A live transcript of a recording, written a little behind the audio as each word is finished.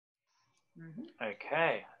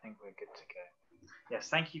Okay, I think we're good to go. Yes,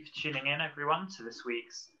 thank you for tuning in, everyone, to this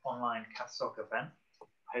week's online CathSoc event.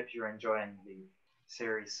 I hope you're enjoying the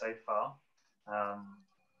series so far.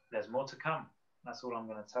 There's more to come. That's all I'm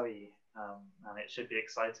going to tell you, and it should be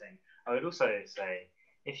exciting. I would also say,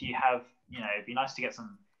 if you have, it'd be nice to get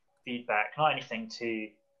some feedback, not anything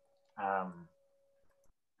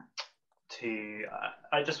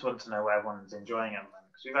I just want to know where everyone's enjoying it,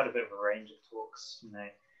 because we've had a bit of a range of talks.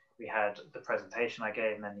 We had the presentation I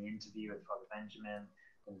gave, and then the interview with Father Benjamin,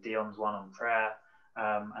 and Dion's one on prayer,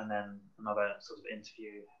 and then another sort of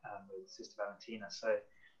interview with Sister Valentina. So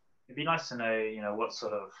it'd be nice to know, what's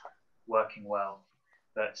sort of working well.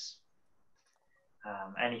 But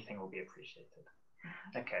anything will be appreciated.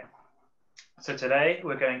 Okay. So today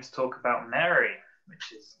we're going to talk about Mary,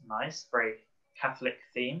 which is nice, very Catholic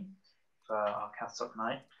theme for our CathSoc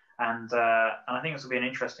night, and I think this will be an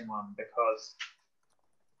interesting one because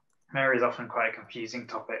Mary is often quite a confusing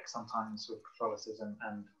topic sometimes with Catholicism,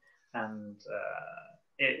 and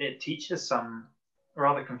it teaches some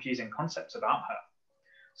rather confusing concepts about her.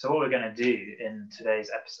 So what we're going to do in today's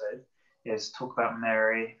episode is talk about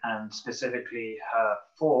Mary and specifically her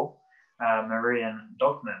 4 Marian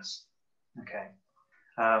Dogmas. Okay.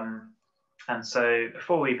 And so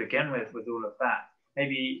before we begin with all of that,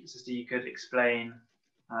 maybe, Sister, you could explain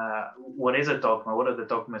what is a dogma, what are the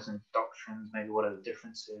dogmas and doctrines, maybe what are the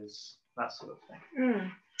differences, that sort of thing.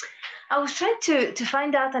 I was trying to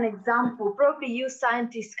find out an example. Probably you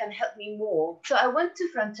scientists can help me more. So I went to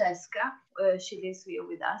Francesca, she lives here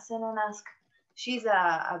with us, and I asked, she's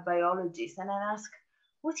a biologist, and I asked,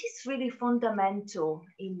 what is really fundamental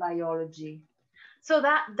in biology? So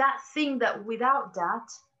that thing that without that,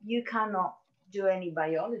 you cannot do any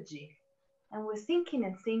biology. And we're thinking,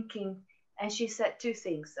 and she said 2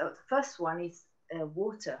 things. So the first one is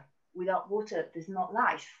water. Without water, there's not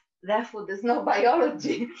life. Therefore, there's no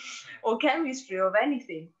biology or chemistry of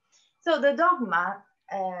anything. So the dogma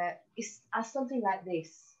is something like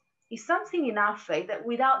this. It's something in our faith that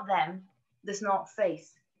without them, there's not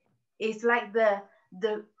faith. It's like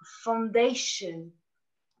the foundation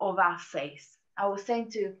of our faith. I was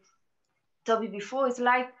saying to Toby before, it's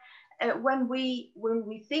like when we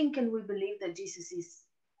think and we believe that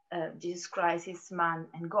Jesus Christ is man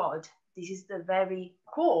and God, this is the very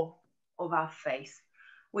core of our faith.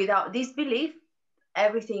 Without this belief,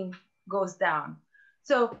 everything goes down.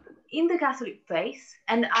 So in the Catholic faith,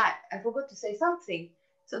 and I forgot to say something.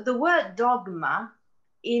 So the word dogma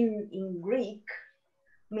in Greek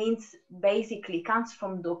comes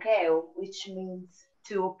from dokeo, which means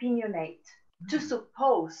to opinionate, to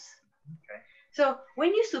suppose. Okay. So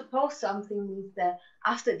when you suppose something, means that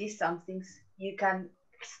after these somethings, you can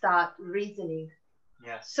start reasoning.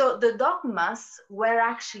 Yes. So the dogmas were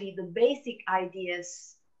actually the basic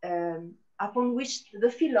ideas upon which the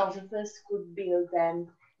philosophers could build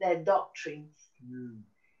their doctrines.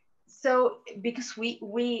 So because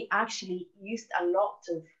we actually used a lot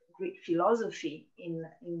of Greek philosophy in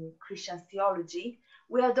Christian theology,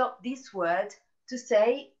 we adopt this word to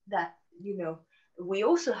say that, we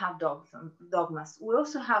also have dogmas. We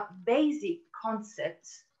also have basic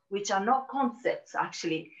concepts, which are not concepts,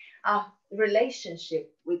 actually, a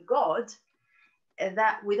relationship with God,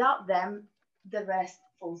 that without them, the rest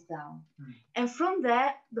falls down. And from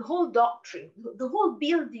there, the whole doctrine, the whole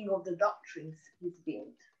building of the doctrines is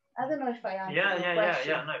built. I don't know if I answered your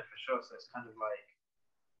question. Yeah, no, for sure. So it's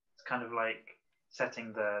kind of like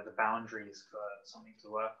setting the boundaries for something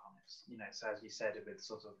to work on. It's, so as you said, with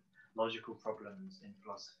sort of logical problems in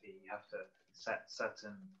philosophy, you have to set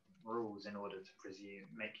certain rules in order to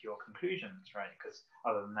make your conclusions, right? Because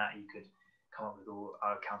other than that, you could come up with all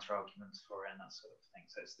our counter arguments for it and that sort of thing.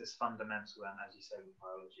 So it's this fundamental, and as you say with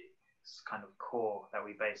biology, it's kind of core that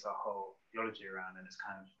we base our whole theology around. And it's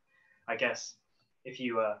kind of, I guess, if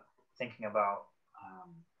you were thinking about,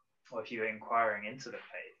 or if you were inquiring into the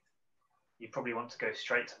faith, you probably want to go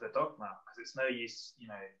straight to the dogma, because it's no use,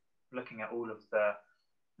 looking at all of the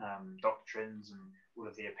doctrines and all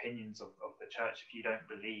of the opinions of the church if you don't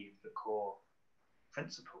believe the core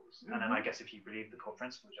principles. And then I guess if you believe the core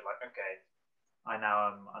principles, you're like, okay, I now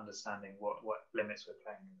am understanding what limits we're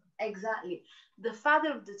playing in. Exactly. The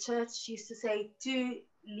father of the church used to say 2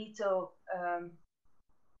 little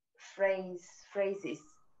phrases.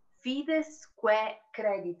 Fides que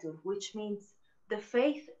creditur, which means the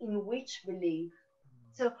faith in which believe.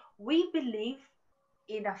 So we believe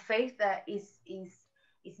in a faith that is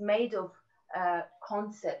made of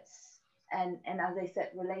concepts and as I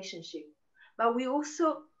said, relationship. But we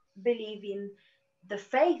also believe in the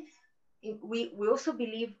faith. We also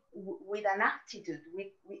believe with an attitude,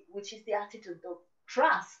 which is the attitude of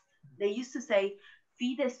trust They used to say,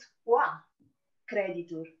 fides qua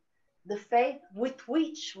creditur, the faith with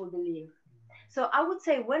which we believe. So I would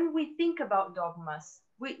say when we think about dogmas,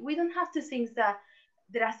 we don't have to think that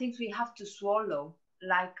there are things we have to swallow,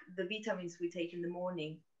 like the vitamins we take in the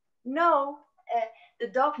morning. No, the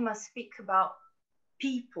dogmas speak about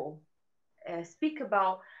people, speak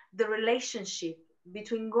about the relationship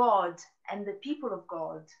between God and the people of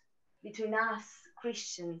God, between us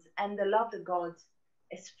Christians and the love of God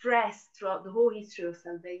expressed throughout the whole history of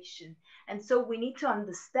salvation. And so we need to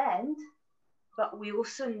understand, but we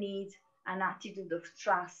also need an attitude of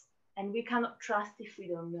trust, and we cannot trust if we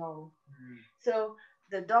don't know. So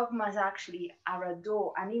the dogmas actually are a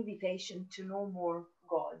door, an invitation to know more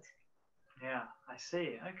God. Yeah, I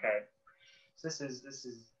see. Okay, so this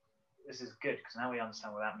is good, because now we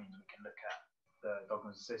understand what that means. We can look at the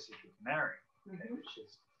dogmas associated with Mary, okay, which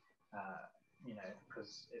is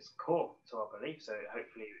because it's core to our belief. So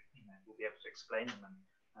hopefully, we'll be able to explain them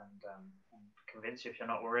and convince you if you're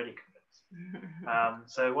not already convinced.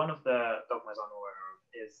 So one of the dogmas I'm aware of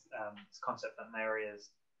is this concept that Mary is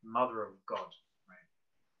Mother of God. Right?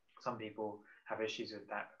 Some people have issues with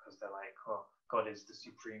that because they're like, oh, God is the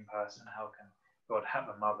supreme person. How can God have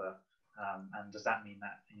a mother? And does that mean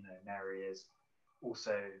that Mary is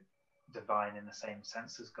also divine in the same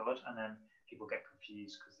sense as God? And then people get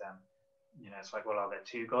confused because then it's like, well, are there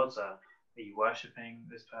two gods? Are you worshipping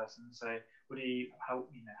this person? So how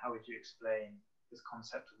would you explain this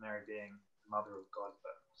concept of Mary being the mother of God,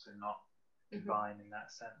 but also not divine in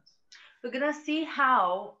that sense? We're gonna see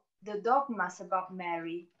how the dogmas about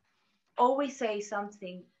Mary always say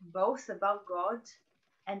something both about God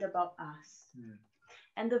and about us.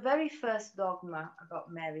 And the very first dogma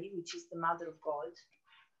about Mary, which is the Mother of God,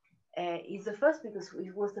 is the first because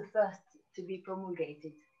it was the first to be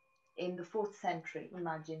promulgated in the 4th century,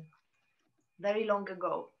 imagine, very long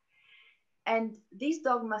ago. And this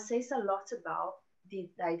dogma says a lot about the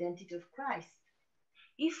identity of Christ.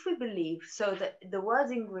 If we believe, so that the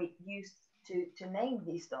word in Greek used to name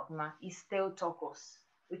this dogma is Theotokos,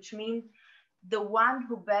 which means the one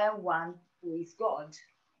who bear one who is God.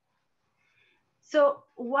 So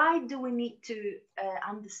why do we need to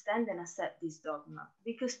understand and accept this dogma?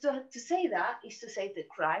 Because to say that is to say that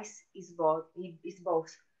Christ is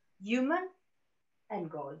both human and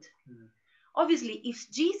God. Obviously,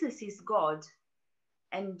 if Jesus is God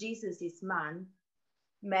and Jesus is man,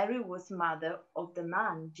 Mary was mother of the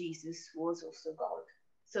man Jesus, who was also God.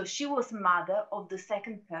 So she was mother of the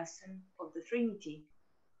second person of the Trinity.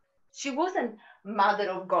 She wasn't mother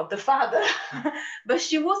of God the Father, but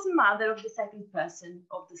she was mother of the second person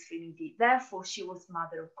of the Trinity. Therefore, she was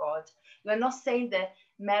mother of God. We're not saying that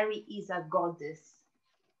Mary is a goddess.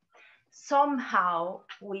 Somehow,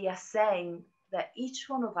 we are saying that each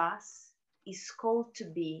one of us is called to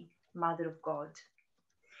be mother of God.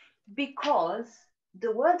 Because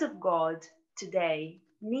the word of God today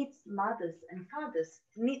needs mothers and fathers,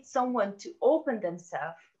 needs someone to open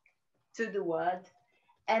themselves to the word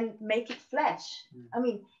and make it flesh. I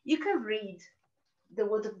mean, you can read the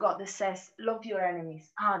word of God that says, love your enemies.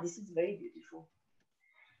 This is very beautiful.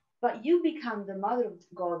 But you become the mother of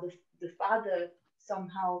God, the father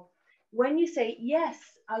somehow, when you say, yes,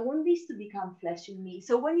 I want this to become flesh in me.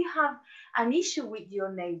 So when you have an issue with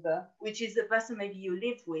your neighbor, which is the person maybe you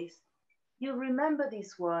live with, you remember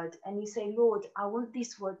this word and you say, Lord, I want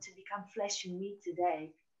this word to become flesh in me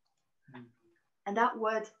today. And that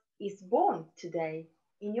word is born today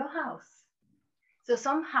in your house. So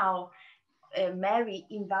somehow Mary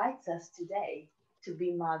invites us today to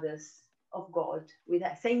be mothers of God, with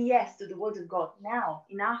saying yes to the word of God now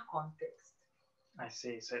in our context. I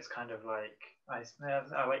see. So it's kind of like, I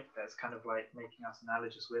like that. It's kind of like making us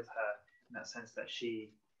analogous with her in that sense that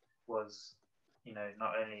she was,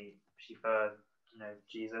 not only she birthed,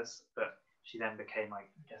 Jesus, but she then became, I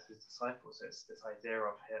guess, his disciple. So it's this idea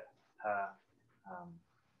of her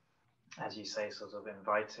as you say, sort of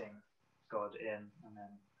inviting God in,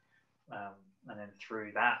 and then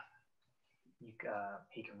through that, he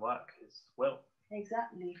can work his will.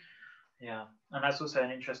 Exactly. Yeah, and that's also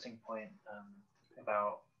an interesting point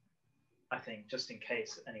about, I think, just in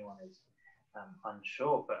case anyone is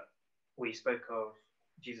unsure, but we spoke of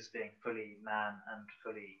Jesus being fully man and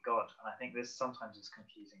fully God, and I think this sometimes is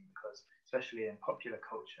confusing because, especially in popular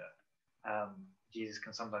culture, Jesus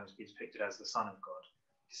can sometimes be depicted as the Son of God,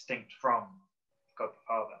 distinct from God the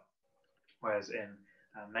Father, whereas in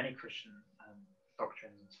many Christian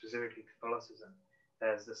doctrines, and specifically Catholicism,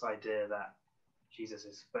 there's this idea that Jesus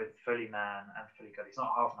is both fully man and fully God. He's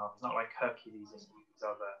not half and half. He's not like Hercules and these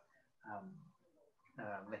other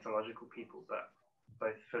mythological people, but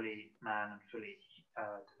both fully man and fully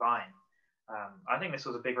divine. I think this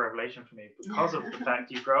was a big revelation for me because of the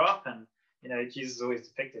fact you grow up and, you know, Jesus is always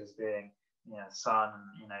depicted as being, you know, son,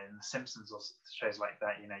 you know, in The Simpsons or shows like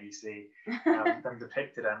that, you know, you see them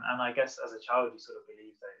depicted, and I guess as a child you sort of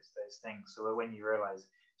believe those things. So when you realize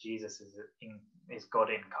Jesus is God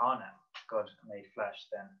incarnate, God made flesh,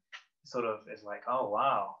 then it sort of is like, oh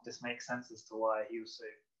wow, this makes sense as to why he was so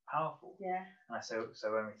powerful. Yeah. And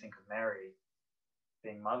so when we think of Mary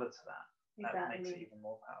being mother to that, exactly. that makes it even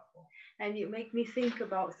more powerful. And you make me think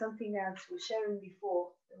about something else we were sharing before.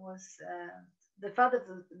 It was the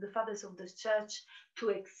fathers of the church to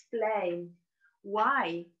explain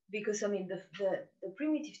why, because I mean the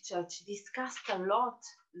primitive church discussed a lot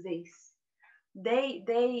this.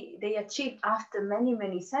 They achieved after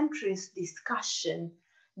many centuries discussion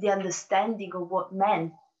the understanding of what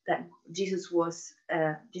meant that Jesus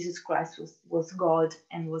Christ was God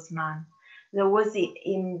and was man. There was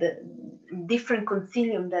in the different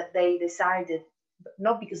concilium that they decided,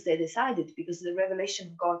 not because they decided, because the revelation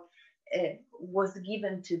of God was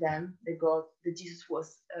given to them, that Jesus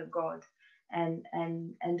was God and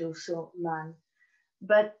also man.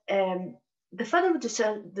 But the father of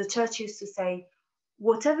the church used to say,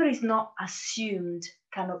 whatever is not assumed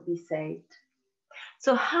cannot be saved.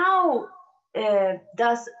 So how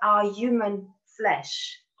does our human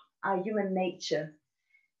flesh, our human nature,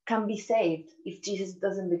 can be saved if Jesus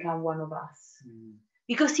doesn't become one of us?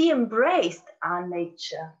 Because he embraced our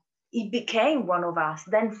nature, he became one of us.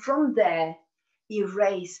 Then from there, he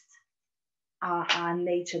raised our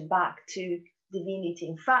nature back to divinity.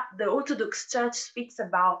 In fact, the Orthodox Church speaks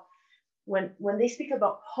about, when they speak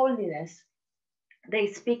about holiness, they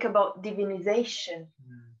speak about divinization.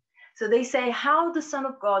 So they say how the Son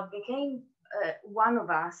of God became one of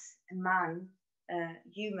us, man,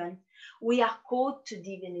 human. We are called to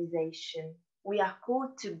divinization. We are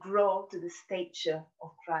called to grow to the stature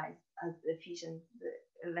of Christ, as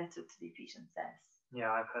the letter to the Ephesians says.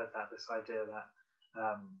 Yeah, I've heard that, this idea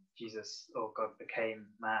that Jesus or God became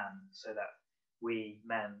man so that we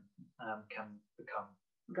men can become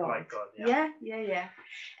God. Like God. Yeah.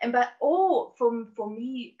 And but all for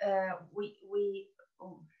me,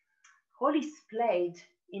 all is played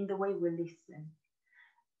in the way we listen.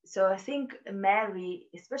 So I think Mary,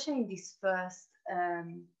 especially in this first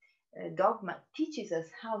dogma, teaches us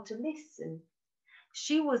how to listen.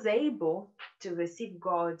 She was able to receive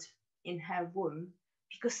God in her womb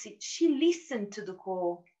because she listened to the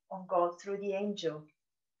call of God through the angel.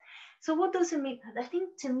 So what does it mean? I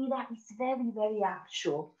think to me that is very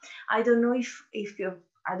actual. I don't know if you're,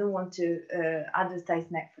 I don't want to advertise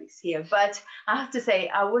Netflix here, but I have to say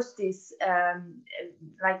I watched this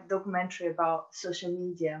like documentary about social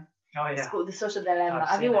media. Oh yeah. It's called The Social Dilemma.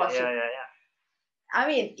 Have you watched it? Yeah. I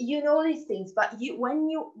mean, you know these things, but when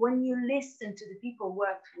you listen to the people who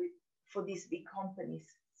worked for these big companies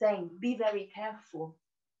saying, be very careful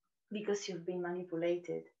because you've been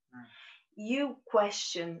manipulated. You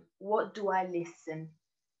question, what do I listen?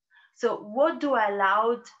 So what do I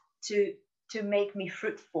allow to make me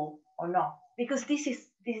fruitful or not? Because this is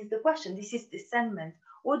the question. This is discernment.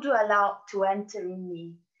 What do I allow to enter in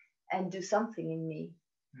me and do something in me?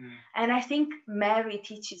 And I think Mary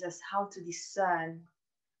teaches us how to discern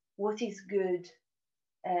what is good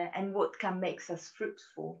and what can make us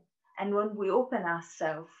fruitful. And when we open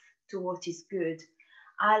ourselves to what is good,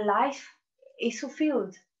 our life is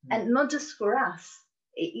fulfilled. And not just for us,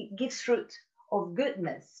 it gives fruit of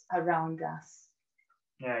goodness around us.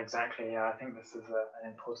 Yeah, exactly. Yeah, I think this is an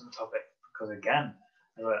important topic because, again,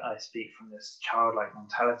 I speak from this childlike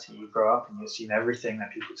mentality. You grow up and you assume everything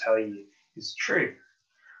that people tell you is true.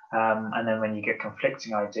 And then when you get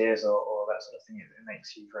conflicting ideas or that sort of thing, it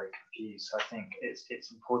makes you very confused. So I think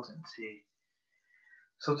it's important to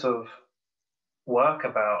sort of work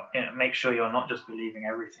about, make sure you're not just believing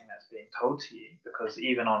everything that's being told to you, because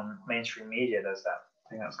even on mainstream media there's that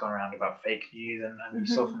thing that's gone around about fake news, and you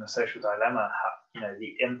saw from The Social Dilemma how,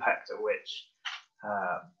 the impact at which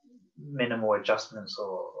minimal adjustments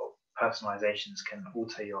or personalizations can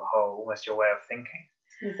alter your almost your way of thinking.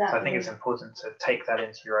 Exactly. So I think it's important to take that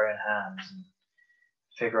into your own hands and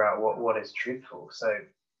figure out what is truthful. So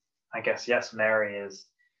I guess, yes, Mary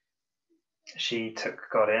she took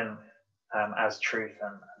God in as truth,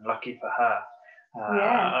 and lucky for her.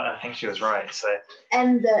 I think she was right. So,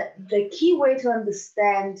 and the key way to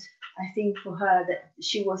understand, I think, for her that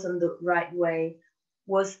she was on the right way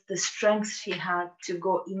was the strength she had to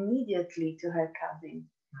go immediately to her cousin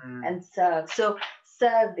and serve. So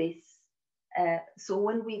service. So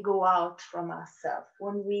when we go out from ourselves,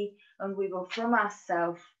 when we go from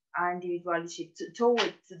ourselves our individuality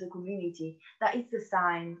towards the community, that is the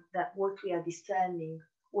sign that what we are discerning,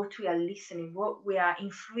 what we are listening, what we are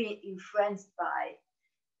influenced by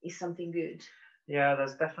is something good. Yeah,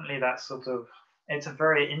 there's definitely that sort of, it's a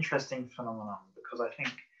very interesting phenomenon, because I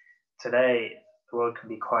think today the world can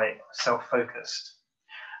be quite self-focused.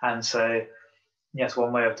 And so, yes,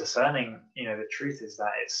 one way of discerning, the truth is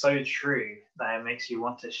that it's so true that it makes you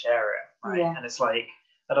want to share it, right? Yeah. And it's like,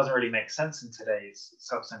 that doesn't really make sense in today's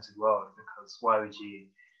self-centered world, because why would you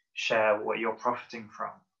share what you're profiting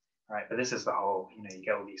from, right? But this is the whole, you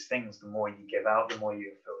get all these things, the more you give out, the more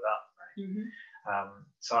you're filled up, right? Mm-hmm.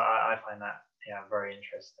 So I find that, very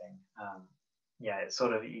interesting. It's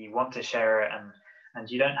sort of, you want to share it, and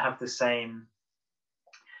you don't have the same,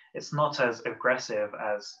 it's not as aggressive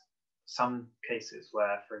as some cases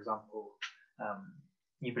where, for example,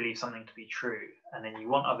 you believe something to be true, and then you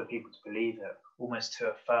want other people to believe it, almost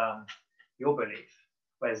to affirm your belief.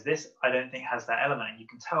 Whereas this, I don't think, has that element. And you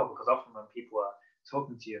can tell, because often when people are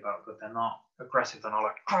talking to you about God, they're not aggressive. They're not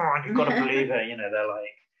like, oh, you've got to believe it. They're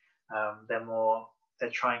like, they're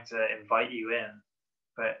trying to invite you in,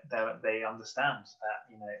 but they understand that,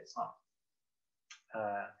 it's not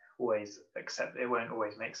always it won't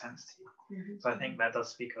always make sense to you. Mm-hmm. So I think that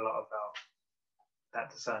does speak a lot about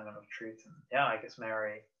that discernment of truth. And I guess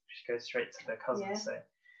Mary, she goes straight to the cousin. Yeah. So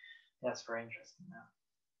that's very interesting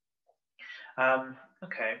now.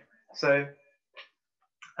 Okay, so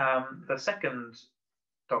the second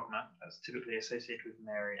dogma that's typically associated with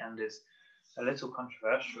Mary and is a little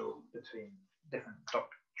controversial between different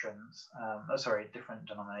doctrines, different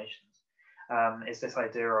denominations, is this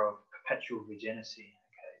idea of perpetual virginity.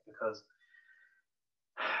 Okay, because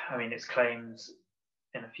it's claimed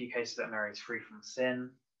in a few cases that Mary is free from sin,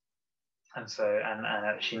 and so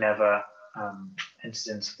and she never enters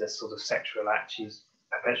into this sort of sexual act. She's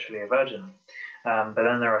perpetually a virgin. But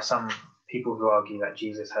then there are some people who argue that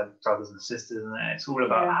Jesus had brothers and sisters, and it's all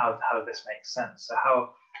about how this makes sense. So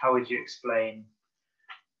how would you explain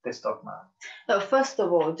this dogma? So first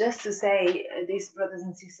of all, just to say, these brothers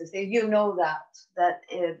and sisters, you know that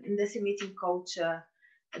in the Semitic culture,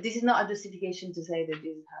 this is not a justification to say that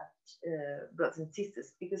Jesus had brothers and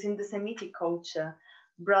sisters, because in the Semitic culture,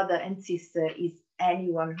 brother and sister is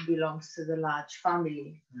anyone who belongs to the large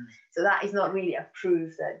family. So that is not really a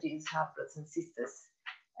proof that Jesus had brothers and sisters.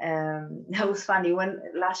 That was funny when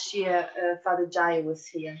last year Father Jaya was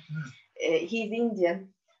here. He's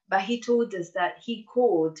Indian, but he told us that he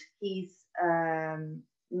called his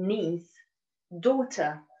niece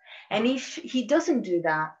daughter, and if he doesn't do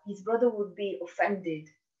that, his brother would be offended.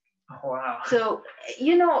 Oh, wow. So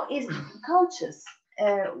it's cultures.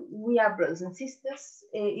 We are brothers and sisters.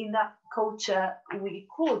 In that culture, we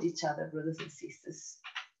called each other brothers and sisters.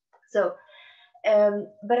 So,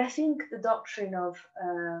 but I think the doctrine of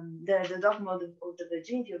the dogma of the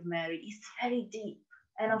virginity of Mary is very deep,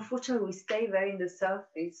 and unfortunately, we stay very in the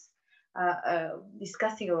surface,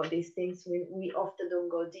 discussing about these things. We often don't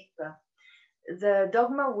go deeper. The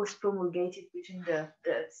dogma was promulgated between the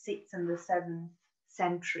 6th and the 7th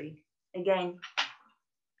century. Again,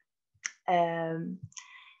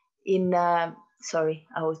 sorry,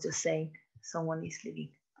 I was just saying someone is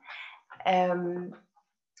leaving. And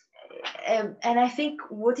I think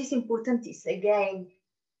what is important is, again,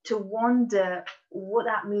 to wonder what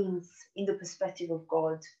that means in the perspective of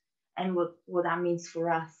God, and what that means for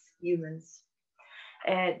us humans.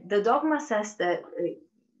 The dogma says that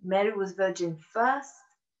Mary was virgin first,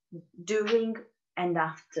 during, and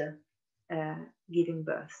after giving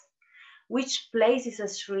birth, which places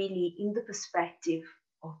us really in the perspective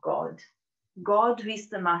of God. God, who is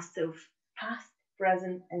the master of past,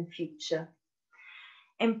 present, and future,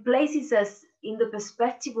 and places us in the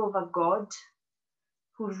perspective of a God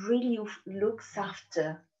who really looks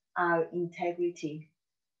after our integrity.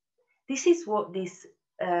 This is what this,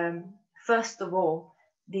 first of all,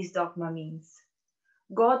 this dogma means.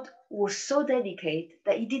 God was so dedicated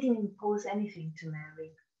that he didn't impose anything to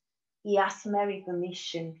Mary. He asked Mary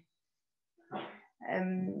permission.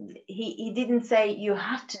 He didn't say, you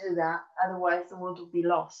have to do that, otherwise the world will be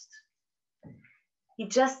lost. He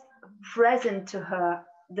just present to her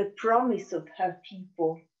the promise of her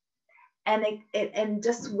people, and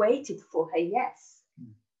just waited for her yes.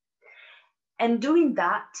 And doing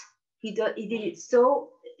that, he did it so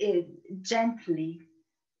gently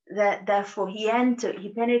that therefore he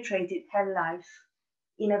penetrated her life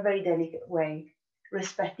in a very delicate way,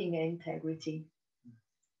 respecting her integrity.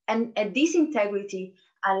 And this integrity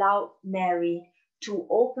allowed Mary to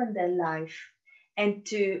open their life and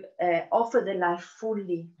to offer their life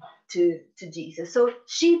fully to Jesus. So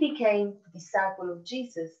she became the disciple of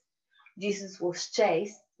Jesus. Jesus was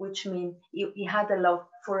chaste, which means he had a love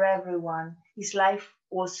for everyone. His life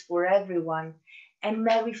was for everyone. And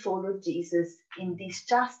Mary followed Jesus in this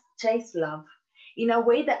chaste love, in a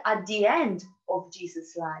way that at the end of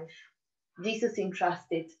Jesus' life, Jesus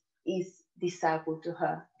entrusted his disciple to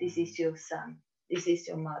her. This is your son. This is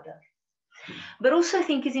your mother. But also I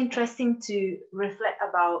think it's interesting to reflect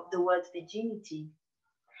about the word virginity.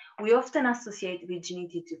 We often associate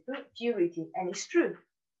virginity to purity, and it's true.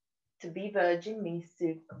 To be virgin means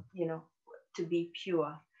to be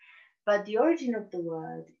pure. But the origin of the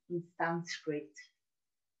word in Sanskrit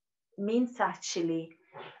means actually,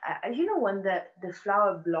 when the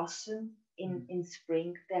flower blossom in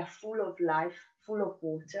spring, they're full of life, full of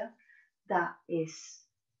water. That is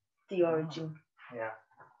the origin.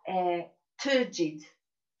 Yeah. Turgid,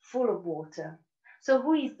 full of water. So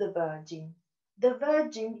who is the virgin? The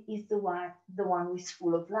virgin is the one who is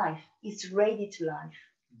full of life. Is ready to life.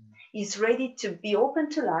 Is ready to be open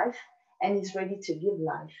to life, and is ready to give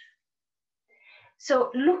life.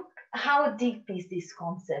 So look how deep is this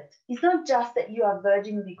concept. It's not just that you are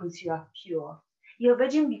virgin because you are pure. You're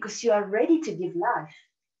virgin because you are ready to give life.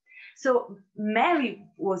 So Mary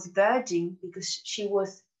was virgin because she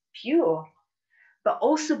was pure, but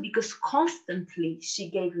also because constantly she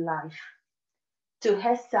gave life to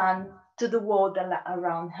her son, to the world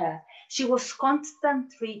around her. She was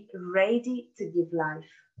constantly ready to give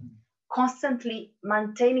life, constantly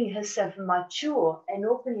maintaining herself mature and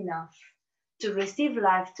open enough to receive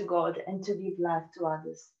life to God and to give life to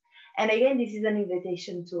others. And again, this is an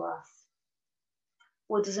invitation to us.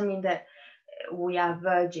 What does it mean that we are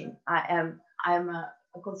virgin? I'm a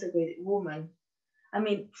consecrated woman. I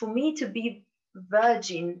mean, for me to be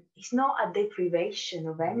virgin is not a deprivation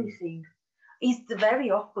of anything. It's the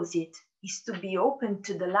very opposite. Is to be open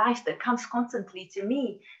to the life that comes constantly to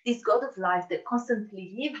me, this God of life that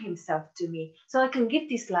constantly gives himself to me, so I can give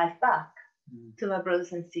this life back to my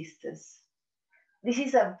brothers and sisters. This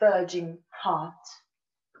is a virgin heart.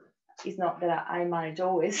 It's not that I manage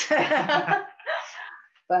always,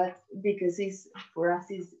 but because for us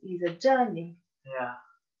is a journey.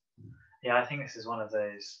 Yeah, I think this is one of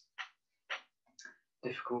those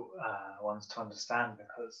difficult ones to understand,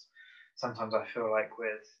 because sometimes I feel like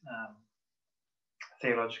with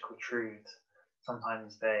theological truths,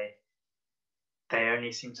 sometimes they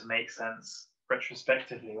only seem to make sense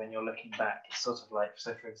retrospectively when you're looking back. It's sort of like,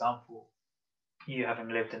 so for example, you having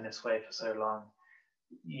lived in this way for so long,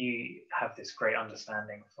 you have this great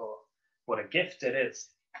understanding for what a gift it is.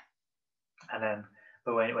 And then,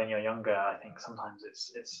 but when you're younger, I think sometimes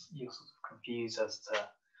it's you're sort of confused as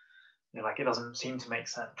to, like, it doesn't seem to make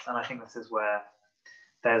sense. And I think this is where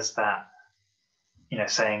there's that,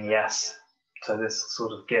 saying yes to this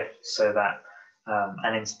sort of gift, so that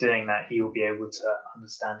and in doing that, you will be able to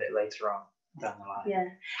understand it later on down the line. Yeah,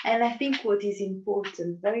 and I think what is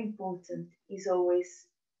important, very important, is always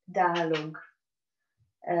dialogue.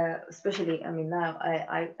 Especially, I mean, now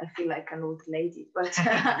I feel like an old lady, but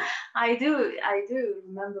I do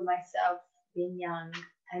remember myself being young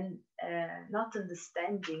and not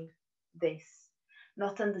understanding this,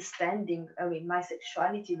 my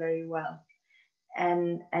sexuality very well,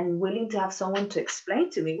 and willing to have someone to explain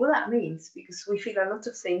to me what that means, because we feel a lot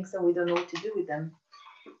of things and we don't know what to do with them.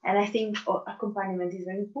 And I think accompaniment is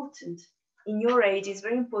very important. In your age, it's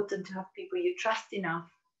very important to have people you trust enough.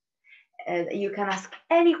 You can ask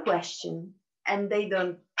any question and they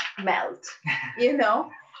don't melt.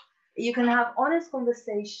 You can have honest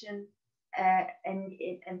conversation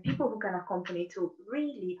and people who can accompany to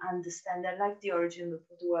really understand. I like the origin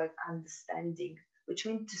of the word understanding, which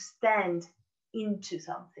means to stand into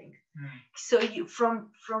something. So you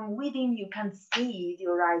from within you can see the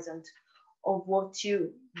horizon of what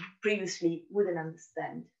you previously wouldn't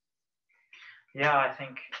understand. Yeah, I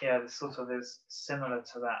think this sort of is similar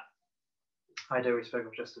to that idea we spoke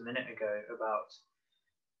of just a minute ago about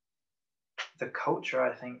the culture.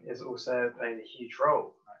 I think is also played a huge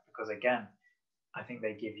role, right? Because again, I think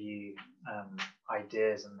they give you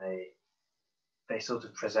ideas, and they sort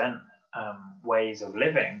of present ways of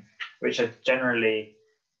living which are generally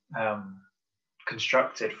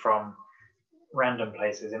constructed from random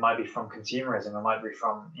places. It might be from consumerism, it might be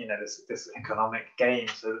from this economic gain.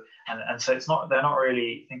 So so they're not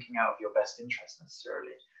really thinking out of your best interest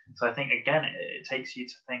necessarily. So I think again it takes you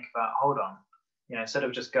to think about, hold on, instead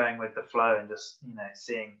of just going with the flow and just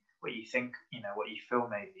seeing what you think, what you feel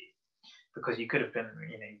maybe, because you could have been,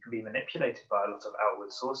 you can be manipulated by a lot of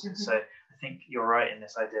outward sources. So I think you're right in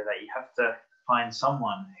this idea that you have to find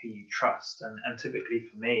someone who you trust, and typically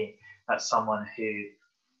for me that's someone who,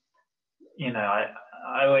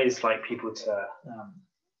 I always like people to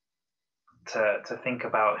to think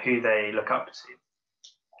about who they look up to,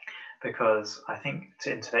 because I think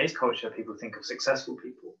in today's culture, people think of successful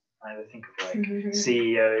people. Right? They think of like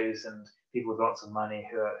CEOs and people with lots of money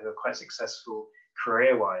who are quite successful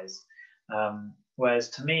career-wise. Whereas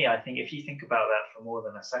to me, I think if you think about that for more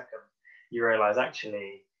than a second, you realize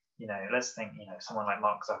actually, let's think, someone like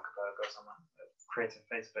Mark Zuckerberg or someone who created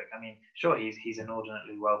Facebook. I mean, sure, he's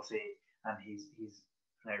inordinately wealthy and he's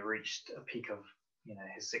reached a peak of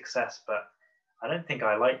his success, but I don't think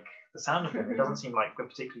I like the sound of him. He doesn't seem like a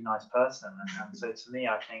particularly nice person, and so to me,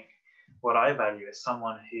 I think what I value is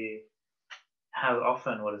someone who has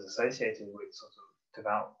often what is associated with sort of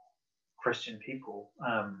devout Christian people,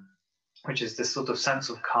 which is this sort of sense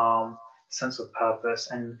of calm, sense of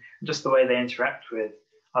purpose, and just the way they interact with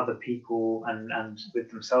other people and with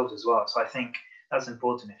themselves as well. So I think that's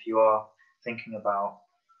important if you are thinking about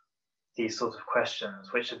these sort of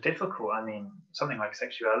questions, which are difficult. I mean, something like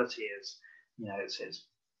sexuality is, it's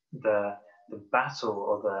the battle,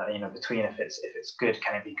 or the between if it's good,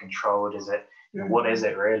 can it be controlled? Is it what is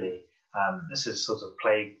it really? This has sort of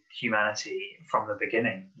plagued humanity from the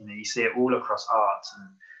beginning. You see it all across art,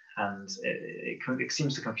 and it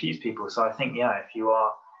seems to confuse people. So I think, if you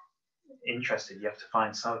are interested, you have to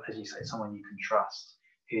find as you say, someone you can trust,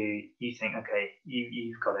 who you think, okay,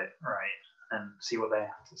 you've got it right, and see what they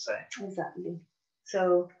have to say. Exactly.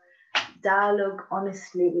 So dialogue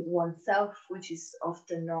honestly with oneself, which is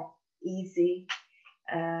often not easy.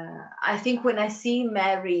 I think when I see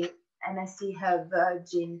Mary and I see her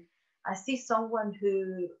virgin, I see someone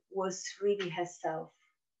who was really herself.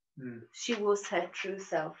 She was her true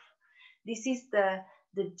self. This is the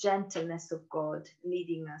gentleness of God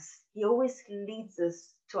leading us. He always leads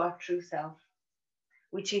us to our true self,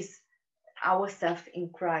 which is ourself in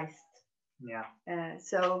Christ.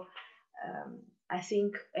 So I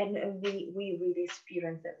think, and we really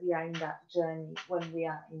experience that we are in that journey. When we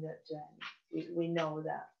are in that journey, we know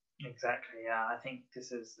that. Exactly. Yeah, I think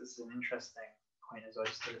this is an interesting point as well.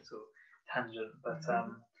 Just a little tangent, but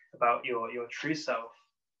about your true self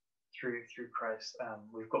through Christ.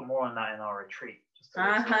 We've got more on that in our retreat. Just a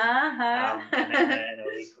little, in a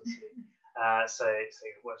week or two. So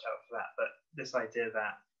watch out for that. But this idea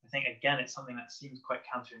that, I think again, it's something that seems quite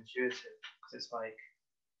counterintuitive, because it's like,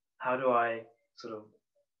 how do I sort of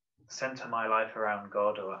center my life around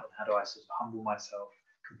God, or how do I sort of humble myself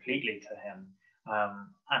completely to Him,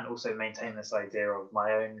 and also maintain this idea of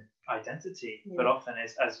my own identity? But often,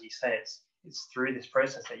 as you say, it's through this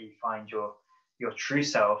process that you find your true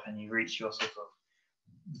self, and you reach your sort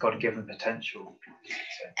of God-given potential.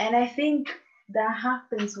 And I think that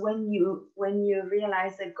happens when you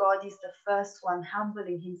realize that God is the first one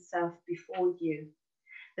humbling Himself before you.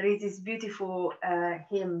 There is this beautiful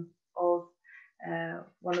hymn of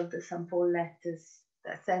one of the St. Paul letters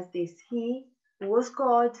that says this: He who was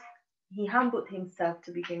God, He humbled Himself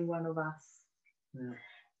to become one of us.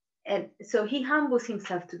 And so He humbles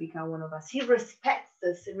Himself to become one of us. He respects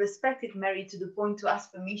us. He respected Mary to the point to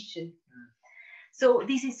ask permission. So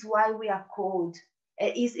this is why we are called.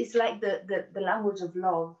 It's like the language of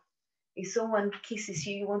love. If someone kisses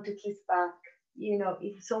you, you want to kiss back.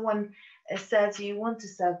 If someone serves you, you want to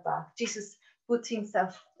serve back. Jesus put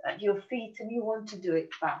Himself at your feet and you want to do it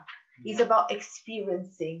back. It's about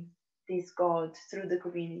experiencing this God through the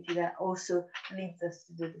community that also leads us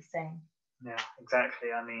to do the same. Yeah,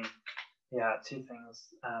 exactly. I mean, two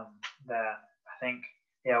things there. I think,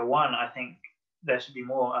 one, I think there should be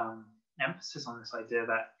more emphasis on this idea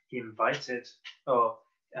that He invited,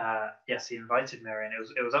 He invited Mary, and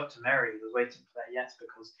it was up to Mary. He was waiting for that yes,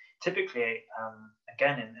 because typically,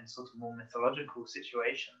 again, in sort of more mythological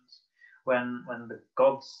situations, when the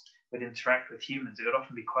gods would interact with humans, it would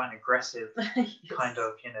often be quite an aggressive kind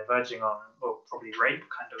of, verging on, or probably rape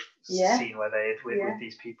kind of scene where they with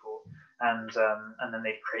these people, and then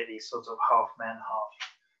they'd create these sort of half men, half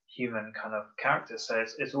human kind of characters. So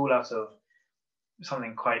it's all out of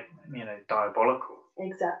something quite diabolical.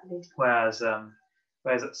 Exactly. Whereas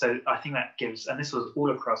so I think that gives, and this was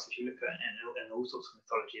all across, if you look at it in all sorts of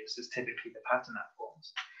mythology, this is typically the pattern that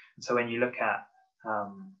forms. And so when you look at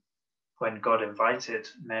when God invited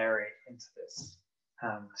Mary into this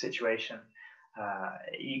situation,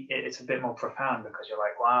 it's a bit more profound, because you're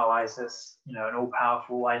like, wow, why is this, an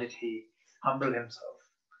all-powerful, why did He humble Himself?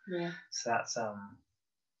 So that's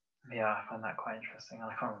I find that quite interesting.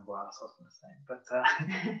 I can't remember what else I was going to say, but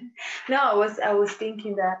no, I was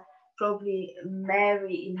thinking that probably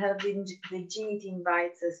Mary in her virginity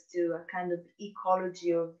invites us to a kind of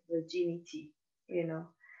ecology of virginity,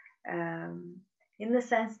 in the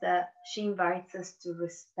sense that she invites us to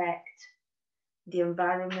respect the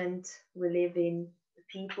environment we live in, the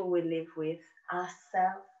people we live with,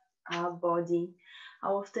 ourselves, our body.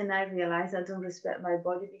 How often I realize I don't respect my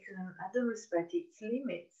body because I don't respect its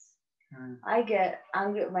limits. I get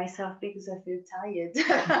angry at myself because I feel tired,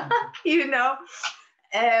 you know.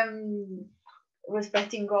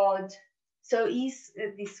 Respecting God. So is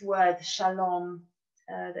this word shalom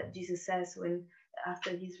that Jesus says when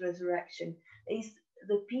after his resurrection is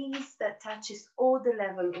the peace that touches all the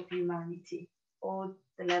level of humanity, all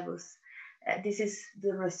the levels. This is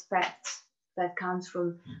the respect that comes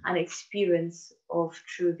from an experience of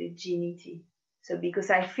true virginity. So because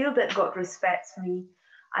I feel that God respects me,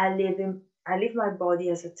 I live my body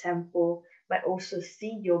as a temple, but also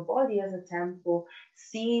see your body as a temple,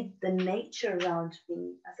 see the nature around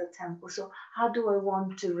me as a temple. So how do I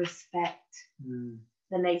want to respect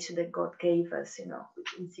the nature that God gave us, you know, with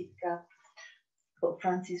Encyclica, Pope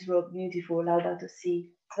Francis wrote beautiful, Laudato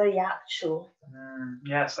Si, very actual.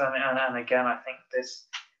 Yes, and again, I think this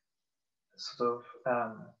sort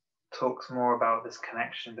of talks more about this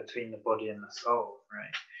connection between the body and the soul,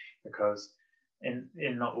 right? Because in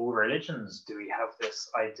not all religions do we have this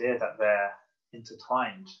idea that they're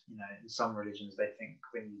intertwined. You know, in some religions they think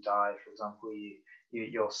when you die, for example,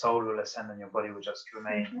 your soul will ascend and your body will just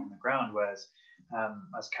remain on the ground, whereas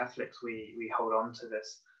as Catholics we hold on to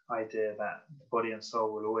this idea that the body and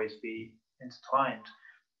soul will always be intertwined.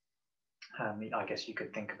 I guess you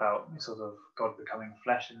could think about sort of God becoming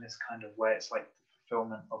flesh in this kind of way. It's like the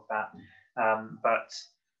fulfillment of that.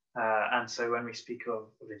 And so when we speak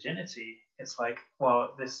of virginity, it's like,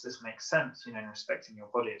 well, this makes sense, you know, in respecting your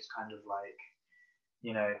body. It's kind of like,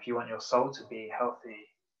 you know, if you want your soul to be healthy,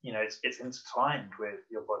 you know, it's intertwined with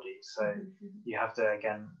your body. So you have to,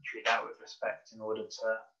 again, treat that with respect in order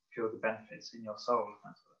to feel the benefits in your soul.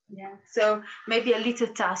 Yeah, so maybe a little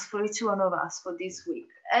task for each one of us for this week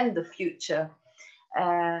and the future.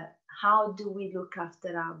 How do we look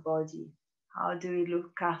after our body? How do we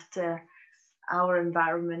look after our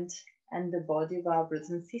environment and the body of our brothers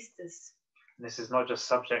and sisters? This is not just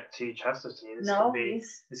subject to chastity.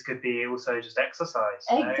 This could be also just exercise.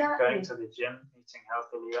 Exactly. You know, going to the gym, eating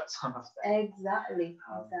healthily, that sort of thing. Exactly.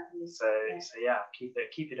 So yeah, keep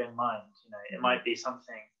it in mind. You know, it might be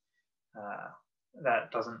something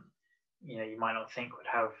that doesn't, you know, you might not think would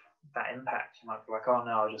have that impact. You might be like, oh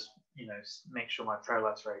no, I'll just, you know, make sure my prayer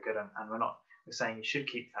life's very good, and we're saying you should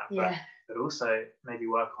keep that, but also maybe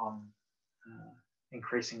work on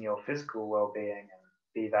increasing your physical well-being, and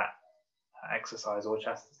be that exercise or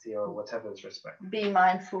chastity or whatever's respect. Be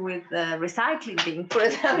mindful with recycling bin, for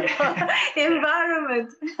example,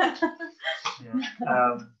 environment.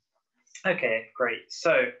 Okay, great.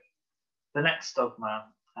 So the next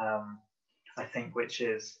dogma, I think, which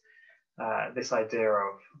is this idea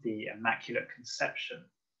of the Immaculate Conception.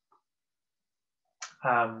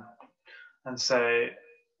 And so,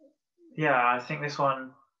 yeah, I think this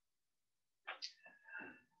one,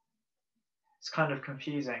 it's kind of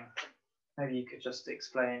confusing. Maybe you could just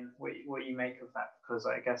explain what you make of that, because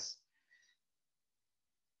I guess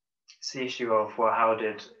it's the issue of, well, how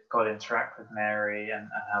did God interact with Mary, and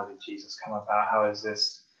how did Jesus come about? How is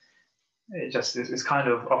this? It's kind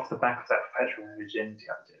of off the back of that perpetual virginity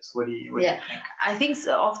ideas. What do you think? I think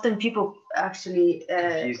so often people actually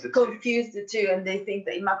confuse the two, and they think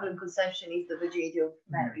that Immaculate Conception is the virginity of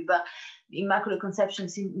Mary, but Immaculate Conception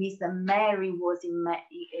means that Mary was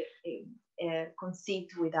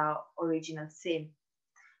conceived without original sin.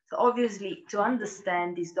 So obviously, to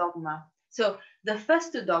understand this dogma, so the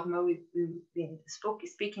first two dogma we've been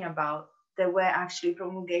speaking about, they were actually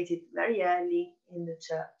promulgated very early in the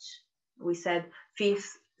church. We said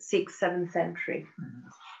 5th, 6th, 7th century.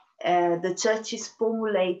 The church is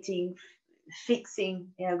formulating,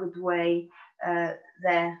 fixing in a good way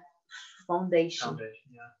their foundation.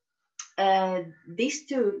 These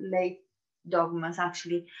two late dogmas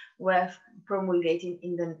actually were promulgated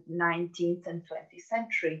in the 19th and 20th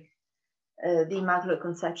century. The Immaculate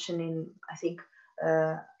Conception in, I think,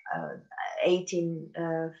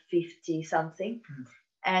 1850 something,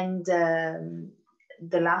 and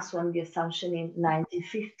the last one, the Assumption, in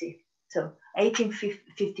 1950. So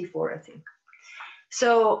 1854, I think.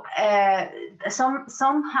 So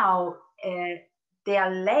somehow they are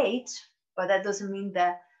late, but that doesn't mean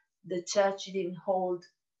that the church didn't hold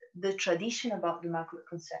the tradition about the Immaculate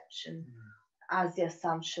Conception as the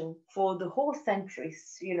Assumption for the whole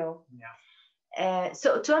centuries, you know.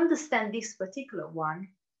 So to understand this particular one,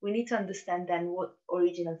 we need to understand then what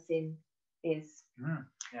original sin is.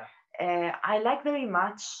 I like very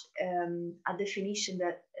much a definition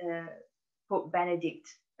that Pope Benedict,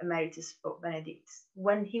 Emeritus Pope Benedict,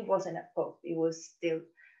 when he wasn't a pope, he was still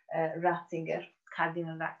Ratzinger,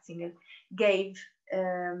 Cardinal Ratzinger, gave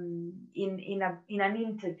in an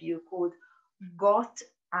interview called Gott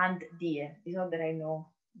and dir. It's not that I know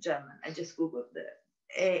German. I just googled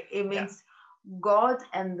it. It means God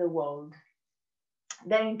and the world.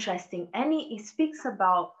 Very interesting. And he speaks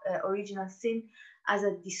about original sin as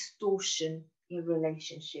a distortion in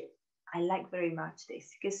relationship. I like very much this,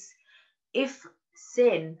 because if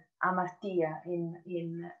sin, amartia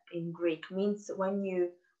in Greek, means when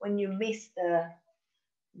you miss the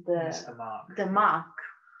mark.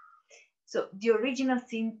 So the original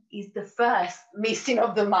sin is the first missing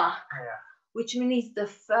of the mark, which means the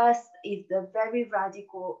first is the very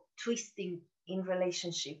radical twisting in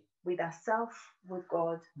relationship with ourselves, with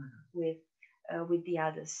God, with the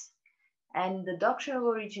others. And the doctrine of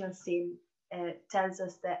original sin tells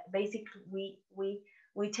us that basically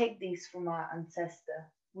we take this from our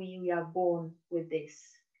ancestor. We are born with this.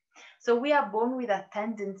 So we are born with a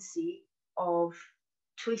tendency of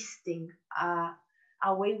twisting our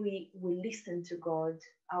way we listen to God,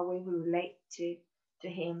 our way we relate to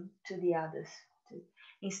Him, to the others.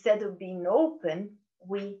 Instead of being open,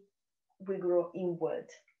 we grow inward.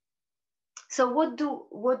 So what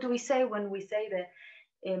do we say when we say that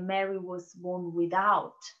Mary was born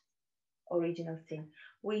without original sin?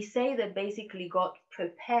 We say that basically God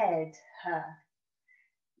prepared her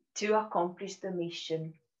to accomplish the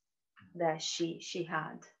mission that she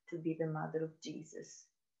had, to be the mother of Jesus.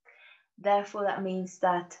 Therefore, that means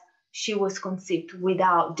that she was conceived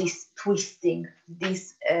without this twisting,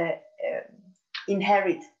 this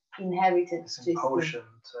inherited this impulsion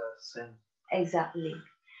to sin. Exactly.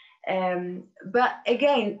 But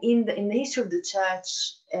again, in the history of the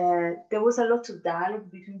church, there was a lot of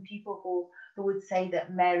dialogue between people who would say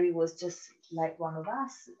that Mary was just like one of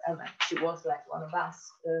us. She was like one of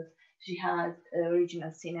us. She had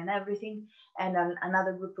original sin and everything. And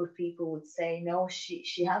another group of people would say, no,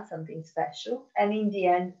 she had something special. And in the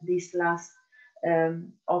end, this last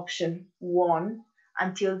option won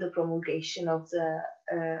until the promulgation of the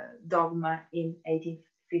Dogma in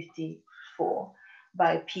 1854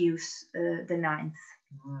 by Pius IX.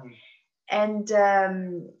 And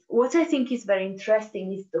what I think is very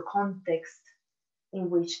interesting is the context in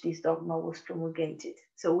which this dogma was promulgated.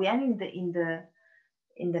 So we are in the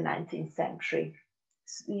 19th century.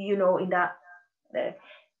 You know, in that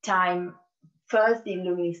time, first the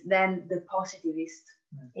Illuminists, then the Positivists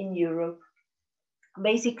in Europe.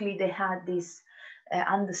 Basically, they had this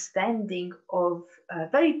understanding of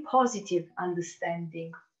very positive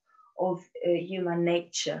understanding of human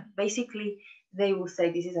nature. Basically, they will say,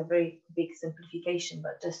 this is a very big simplification,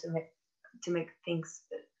 but just to make things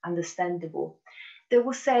understandable, they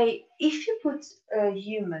will say, if you put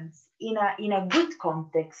humans in a good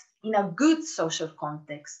context, in a good social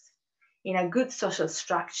context, in a good social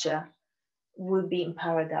structure, will be in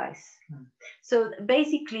paradise. So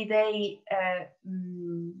basically, they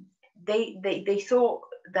thought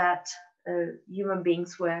that human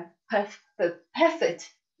beings were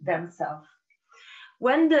perfect themselves.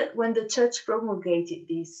 When the church promulgated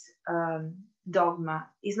this dogma,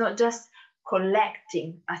 is not just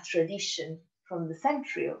collecting a tradition from the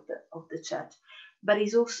century of the church, but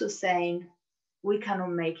is also saying we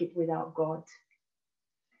cannot make it without God.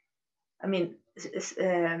 I mean,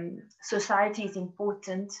 society is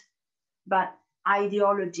important, but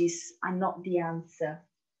ideologies are not the answer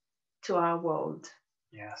to our world.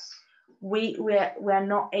 Yes. We are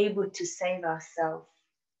not able to save ourselves.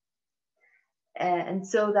 And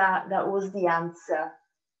so that was the answer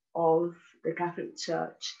of the Catholic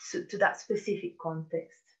Church to that specific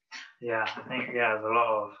context. Yeah, I think there's a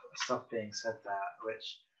lot of stuff being said there,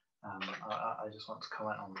 which I just want to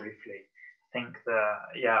comment on briefly.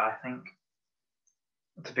 I think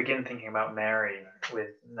to begin thinking about Mary with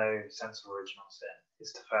no sense of original sin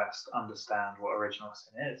is to first understand what original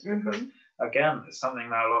sin is, because again, it's something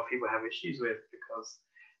that a lot of people have issues with, because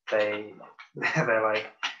they're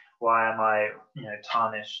like, why am I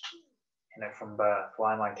tarnished from birth?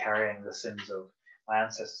 Why am I carrying the sins of my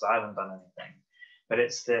ancestors? I haven't done anything. But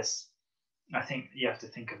it's this, I think you have to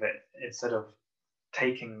think of it, instead of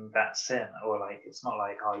taking that sin, or like, it's not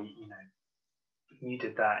like, oh, you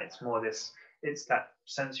did that. It's more this, it's that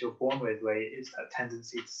sense you're born with, where it's that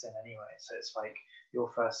tendency to sin anyway. So it's like your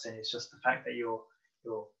first sin is just the fact that you're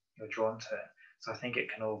drawn to it. So I think it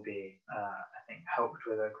can all be, helped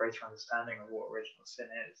with a greater understanding of what original sin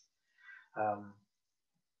is.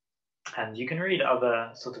 And you can read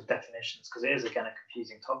other sort of definitions, because it is, again, a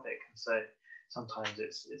confusing topic. And so sometimes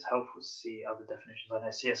it's helpful to see other definitions. I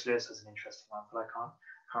know C.S. Lewis has an interesting one, but I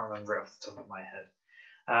can't remember it off the top of my head.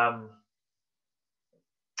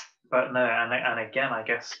 But no, and again, I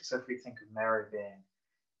guess, so if we think of Mary being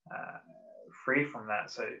free from that.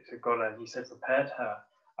 So God, as you said, prepared her.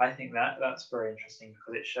 I think that's very interesting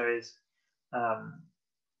because it shows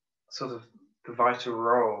sort of the vital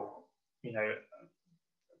role,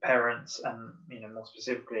 parents and, more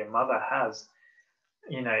specifically a mother has.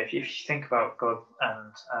 If you think about God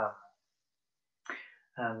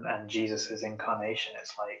and Jesus's incarnation,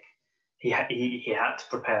 it's like he had to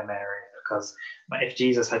prepare Mary, because if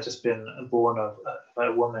Jesus had just been born of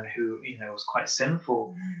a woman who was quite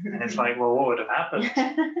sinful, and it's like, well, what would have happened?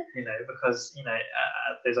 Because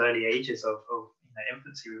at those early ages of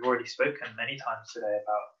infancy, we've already spoken many times today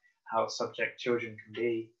about how subject children can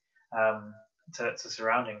be to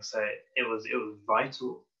surroundings. So it was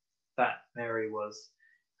vital that Mary was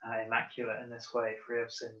immaculate in this way, free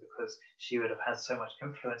of sin, because she would have had so much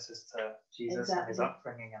influences to Jesus and his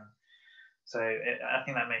upbringing, and so I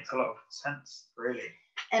think that makes a lot of sense, really.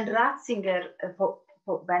 And Ratzinger,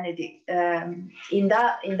 Pope Benedict, in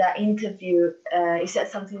that interview, he said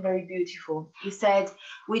something very beautiful. He said,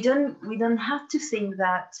 we don't have to think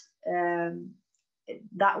that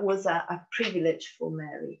that was a privilege for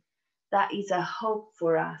Mary. That is a hope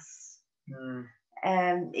for us.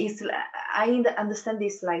 And I understand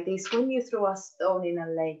this like this: when you throw a stone in a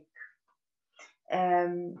lake,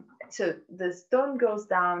 so the stone goes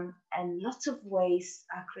down and lots of waves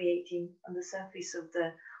are creating on the surface of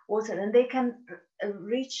the water, and they can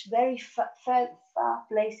reach very far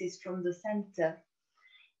places from the center.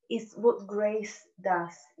 Is what grace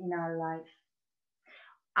does in our life.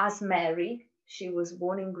 As Mary, she was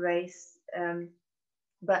born in grace,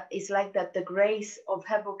 but it's like that the grace of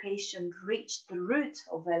her vocation reached the root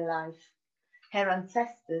of her life, her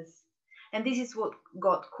ancestors. And this is what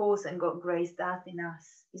God calls and God grace does in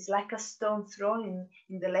us. It's like a stone thrown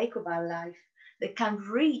in the lake of our life that can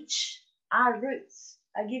reach our roots.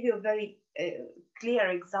 I'll give you a very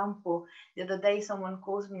clear example. The other day, someone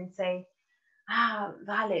calls me and say,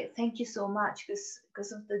 Vale, thank you so much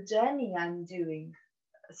because of the journey I'm doing,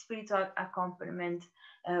 spiritual accompaniment,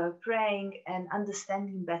 praying and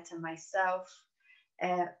understanding better myself.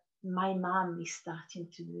 My mom is starting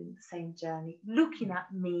to do the same journey. Looking at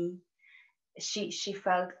me, she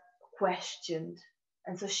felt questioned,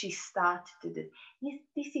 and so she started to do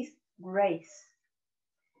this. Is grace,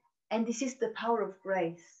 and this is the power of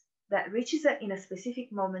grace that reaches us in a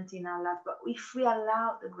specific moment in our life. But if we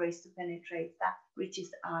allow the grace to penetrate, that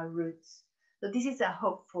reaches our roots. So this is a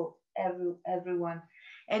hope for everyone.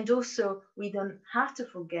 And also, we don't have to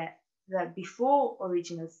forget that before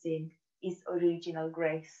original sin is original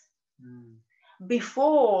grace.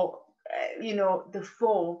 Before the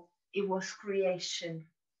fall, it was creation,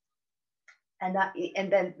 and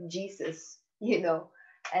then Jesus,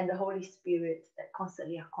 and the Holy Spirit that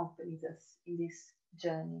constantly accompanies us in this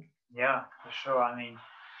journey. Yeah, for sure. I mean,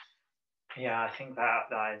 I think that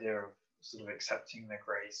the idea of sort of accepting the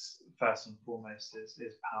grace first and foremost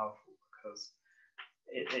is powerful, because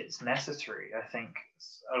it's necessary. I think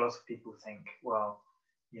a lot of people think, well,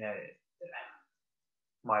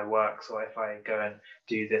 my works, or if I go and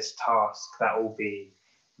do this task, that will be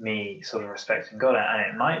me sort of respecting God, and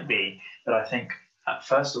it might be, but I think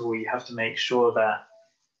first of all you have to make sure that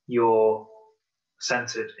you're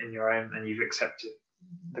centered in your own and you've accepted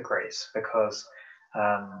the grace, because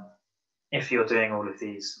if you're doing all of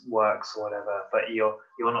these works or whatever, but you're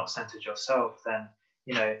not centered yourself, then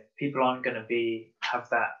people aren't going to have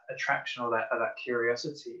that attraction or that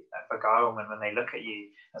curiosity, that beguilement when they look at you.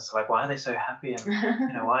 It's like, why are they so happy,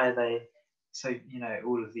 and why are they so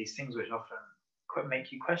all of these things which often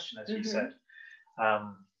make you question, as you said.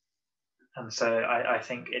 And so I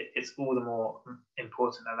think it's all the more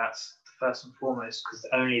important that that's the first and foremost, because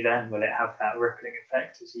only then will it have that rippling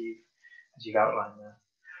effect as you've outlined there.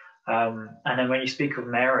 And then when you speak of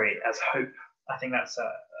Mary as hope, I think that's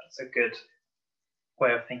a good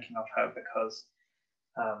way of thinking of her, because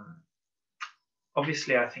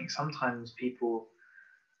obviously I think sometimes people,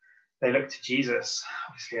 they look to Jesus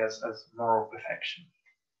obviously as moral perfection.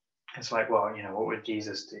 It's like, well, what would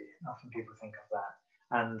Jesus do? Often people think of that,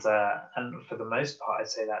 and for the most part, I'd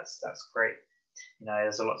say that's great.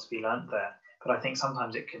 There's a lot to be learned there, but I think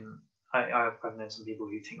sometimes it can. I've known some people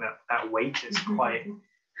who think that weight is quite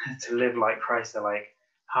to live like Christ. They're like,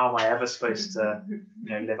 how am I ever supposed to,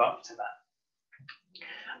 live up to that?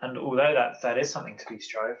 And although that is something to be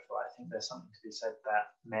strived for, I think there's something to be said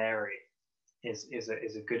that Mary is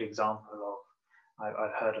a good example of.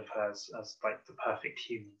 I've heard of her as like the perfect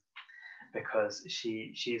human, because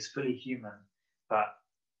she is fully human, but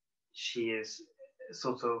she is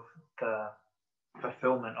sort of the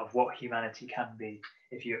fulfillment of what humanity can be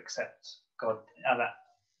if you accept God at that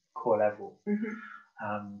core level.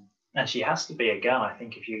 And she has to be, again, I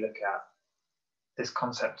think, if you look at this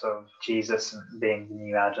concept of Jesus being the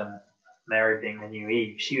new Adam, Mary being the new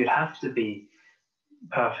Eve, she would have to be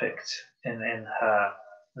perfect in her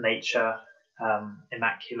nature,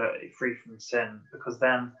 immaculate, free from sin, because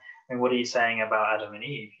then, I mean, what are you saying about Adam and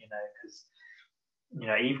Eve? You know,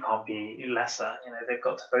 because Eve can't be lesser. You know, they've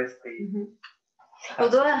got to both be.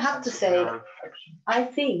 Although I have to say, I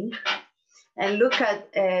think, and look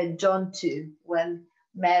at John 2, when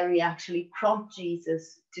Mary actually prompts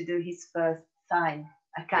Jesus to do his first sign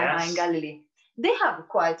at Cana in Galilee. They have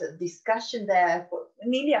quite a discussion there,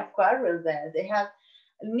 nearly a quarrel there. They have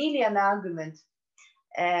nearly an argument.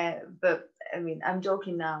 But I mean, I'm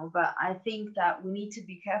joking now, but I think that we need to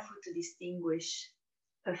be careful to distinguish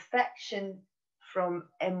perfection from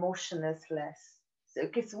emotionlessness. So,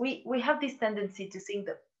 because we have this tendency to think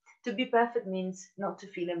that to be perfect means not to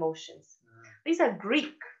feel emotions. These are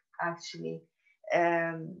Greek, actually,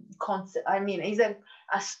 concept. I mean, it's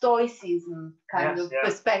a stoicism kind of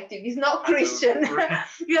perspective. It's not Christian.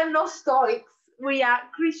 We are not Stoics. We are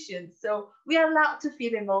Christians. So we are allowed to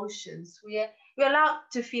feel emotions. We are allowed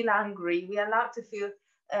to feel angry. We are allowed to feel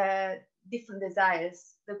different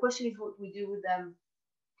desires. The question is what we do with them,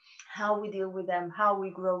 how we deal with them, how we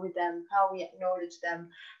grow with them, how we acknowledge them,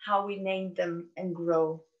 how we name them and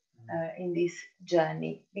grow in this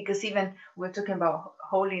journey. Because even we're talking about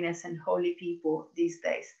holiness and holy people these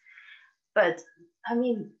days. But I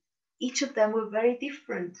mean, each of them were very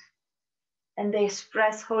different, and they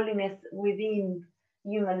express holiness within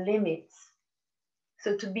human limits.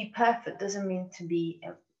 So to be perfect doesn't mean to be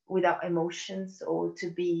without emotions or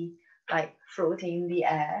to be like floating in the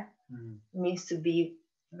air. It means to be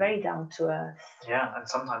very down to earth. Yeah, and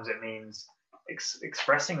sometimes it means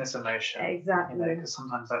expressing this emotion. Exactly. Because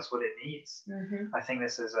sometimes that's what it needs. I think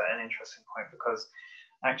this is an interesting point, because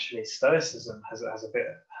actually Stoicism has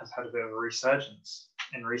had a bit of a resurgence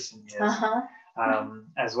in recent years.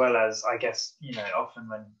 As well as, I guess, often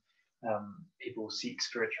when people seek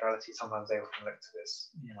spirituality, sometimes they often look to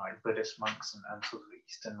this, like Buddhist monks and sort of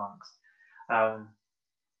Eastern monks,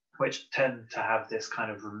 which tend to have this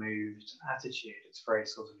kind of removed attitude. It's very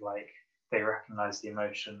sort of like they recognize the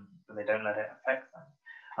emotion, but they don't let it affect them.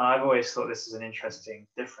 And I've always thought this is an interesting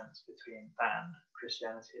difference between that and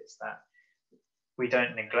Christianity. It's that we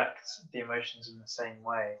don't neglect the emotions in the same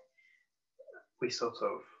way. We sort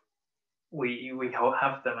of we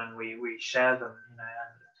have them and we share them, and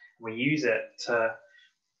we use it to,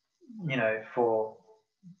 for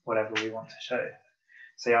whatever we want to show.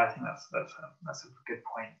 So yeah, I think that's a good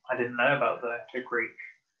point. I didn't know about the Greek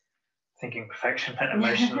thinking perfection meant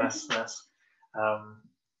emotionlessness.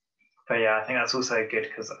 But yeah, I think that's also good,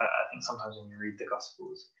 because I think sometimes when you read the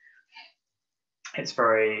Gospels, it's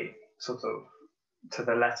very sort of to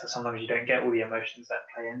the letter. Sometimes you don't get all the emotions that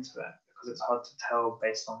play into it, because it's hard to tell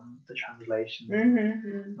based on the translation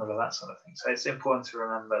and all of that sort of thing. So it's important to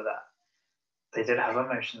remember that they did have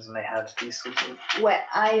emotions and they had these sort of... Well,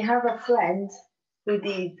 I have a friend who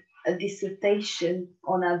did a dissertation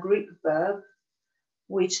on a Greek verb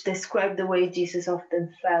which described the way Jesus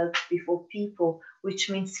often felt before people, which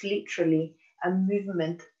means literally a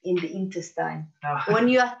movement in the intestine. When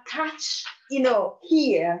you attach,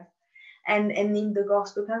 here, and in the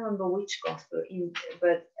gospel, I can't remember which gospel,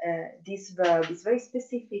 but this verb is very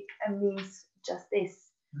specific and means just this,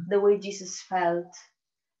 the way Jesus felt,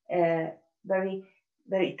 very,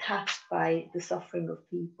 very touched by the suffering of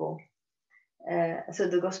people. So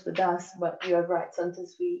the gospel does, but you are right,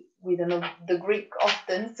 sometimes we don't know the Greek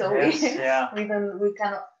often, so we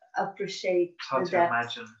cannot appreciate it's hard the to depth.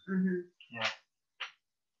 imagine. Yeah,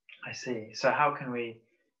 I see. So how can we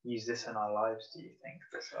use this in our lives, do you think,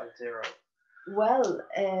 this idea of... Well,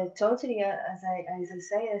 totally, as I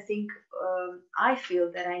say, I think I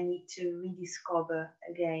feel that I need to rediscover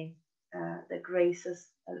again that grace has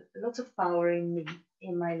a lot of power in me,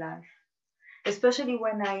 in my life. Especially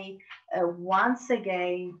when I once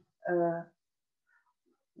again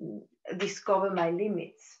discover my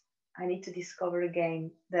limits. I need to discover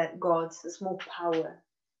again that God has more power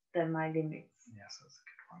than my limits. Yes, that's a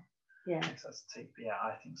good one. Yeah. Yes, that's a tip. Yeah,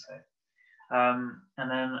 I think so. And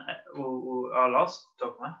then our last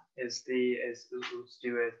dogma is to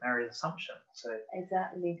do with Mary's Assumption. So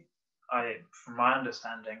exactly. From my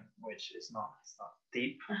understanding, which is not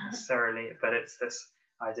deep necessarily, but it's this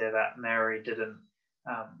idea that Mary didn't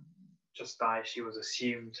just die; she was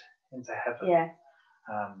assumed into heaven. Yeah.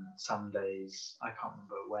 Some days, I can't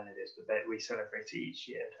remember when it is, but we celebrate it each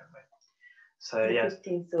year, don't we? So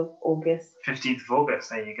the 15th of August. 15th of August.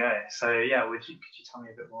 There you go. So yeah, could you tell me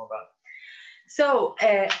a bit more about it? So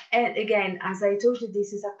and again, as I told you,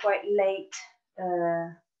 this is a quite late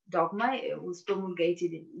dogma. It was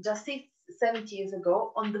promulgated just 70 years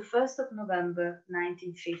ago, on the 1st of November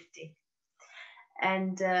 1950.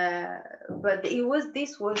 And but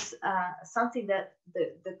this was something that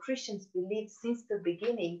the Christians believed since the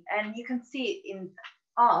beginning, and you can see it in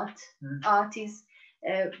art. Art is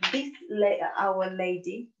this Our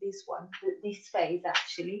Lady, this one, this face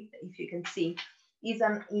actually, if you can see, is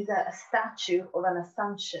a statue of an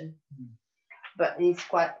Assumption. But it's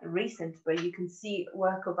quite recent, but you can see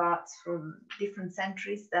work of art from different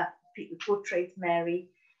centuries that portray Mary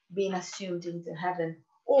being assumed into heaven.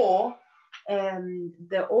 Or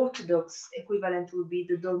the Orthodox equivalent would be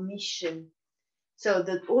the Dormition. So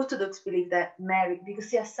the Orthodox believe that Mary, because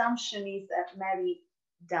the assumption is that Mary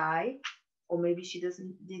died, or maybe she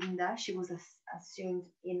didn't die, she was assumed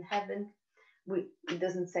in heaven. It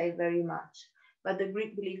doesn't say very much. But the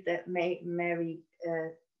Greek believe that Mary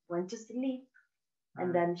went to sleep,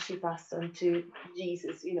 and then she passed on to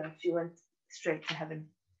Jesus. She went straight to heaven.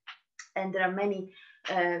 And there are many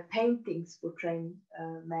paintings portraying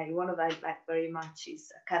Mary. One of I like very much is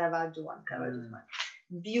a Caravaggio one.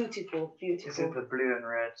 Beautiful, beautiful. Is it the blue and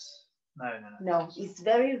red? No. No, it's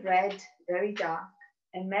very red, very dark.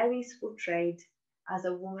 And Mary is portrayed as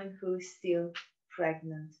a woman who is still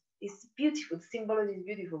pregnant. It's beautiful. The symbology is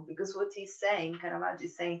beautiful, because what he's saying, Caravaggio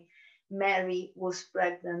is saying, Mary was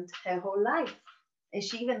pregnant her whole life. And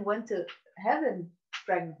she even went to heaven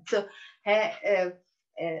pregnant. So her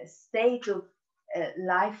state of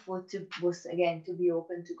life was again to be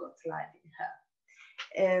open to God's life in her.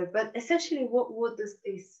 But essentially, what does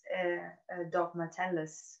this dogma tell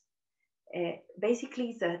us?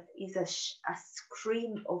 Basically, is a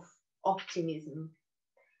scream of optimism.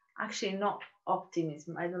 Actually, not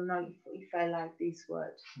optimism. I don't know if I like this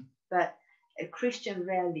word, but a Christian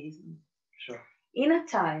realism. Sure. In a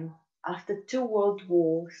time after 2 world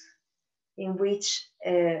wars, in which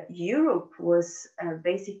Europe was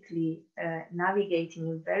basically navigating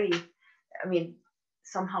in very,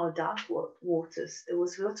 somehow dark waters. There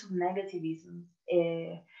was lots of negativism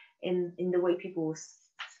in the way people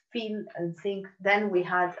feel and think. Then we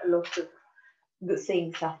had a lot of good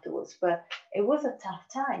things afterwards, but it was a tough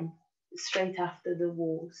time straight after the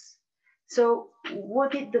wars. So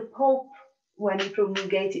what did the Pope, when he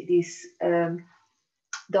promulgated this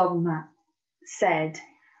dogma, said?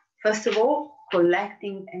 First of all,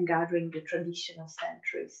 collecting and gathering the tradition of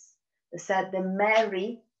centuries. They said that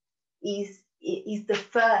Mary is the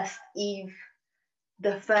first Eve,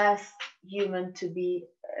 the first human to be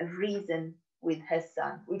risen with her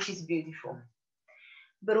son, which is beautiful.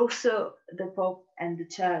 But also the Pope and the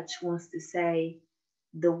Church wants to say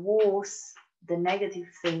the wars, the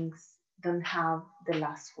negative things don't have the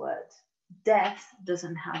last word. Death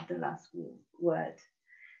doesn't have the last word.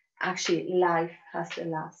 Actually, life has the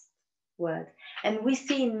last word. And we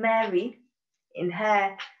see in Mary, in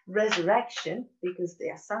her resurrection, because the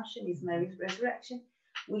assumption is Mary's resurrection,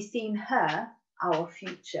 we see in her our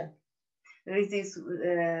future. There is this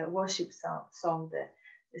worship song that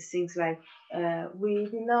sings like, we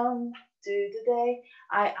belong to the day.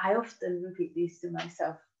 I often repeat this to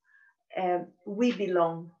myself. We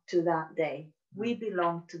belong to that day. We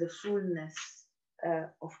belong to the fullness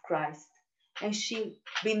of Christ. And she,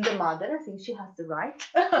 being the mother, I think she has the right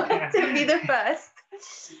to be the first,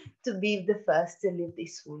 to live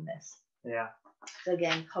this fullness. Yeah. So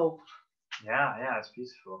again, hope. Yeah, it's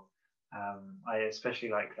beautiful. I especially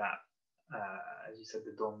like that, as you said,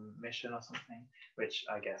 the dawn mission or something, which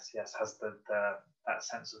I guess, yes, has that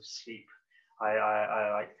sense of sleep.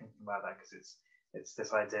 I like thinking about that, because it's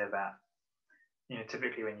this idea that,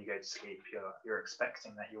 typically when you go to sleep, you're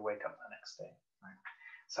expecting that you'll wake up the next day, right?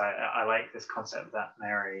 So I like this concept that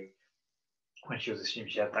Mary, when she was assumed,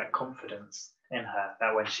 she had that confidence in her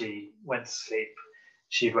that when she went to sleep,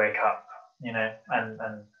 she'd wake up,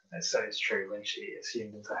 and so it's true when she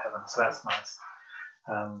assumed into heaven. So that's nice.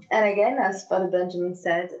 And again, as Father Benjamin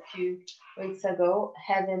said a few weeks ago,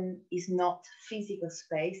 heaven is not physical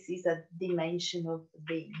space, it's a dimension of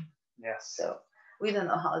being. Yes. So we don't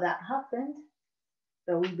know how that happened,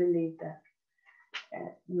 but we believe that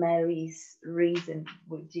Mary's risen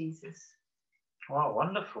with Jesus. Wow,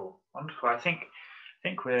 wonderful. I think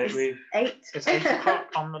we've 8. It's 8 o'clock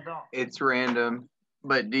on the dot. It's random,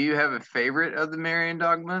 but do you have a favorite of the Marian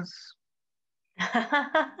Dogmas?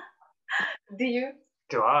 Do you?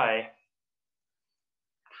 Do I?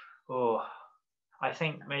 Oh, I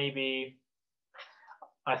think maybe.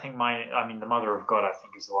 The Mother of God, I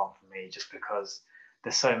think, is the one for me, just because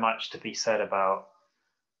there's so much to be said about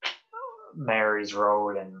Mary's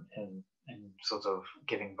role in sort of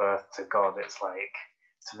giving birth to God. It's like,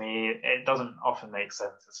 to me, it doesn't often make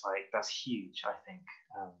sense. It's like, that's huge, I think.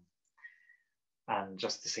 and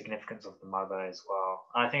just the significance of the mother as well.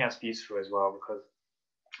 And I think that's beautiful as well, because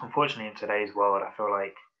unfortunately in today's world, I feel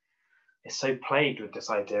like it's so plagued with this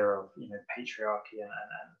idea of, you know, patriarchy and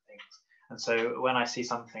things. And so when I see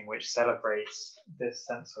something which celebrates this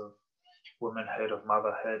sense of womanhood, of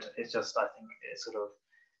motherhood, it's just, I think it sort of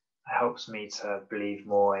helps me to believe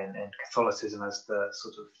more in Catholicism as the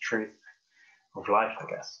sort of truth of life, I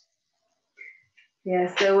guess.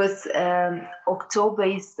 Yes, there was October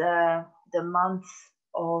is the month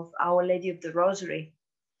of Our Lady of the Rosary,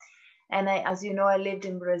 and as you know, I lived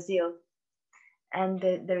in Brazil, and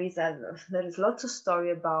there is lots of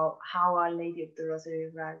story about how Our Lady of the Rosary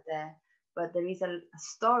arrived there. But there is a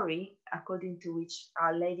story according to which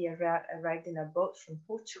Our Lady arrived in a boat from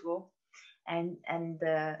Portugal, and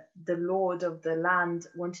the Lord of the land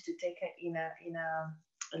wanted to take her in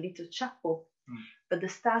a little chapel, but the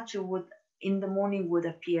statue would in the morning would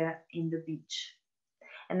appear in the beach,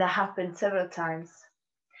 and that happened several times,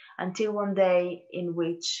 until one day in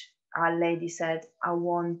which Our Lady said, "I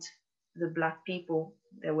want the black people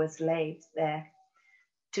that were slaves there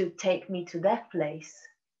to take me to that place."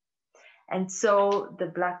 And so the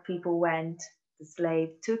black people went, the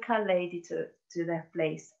slave took Our Lady to their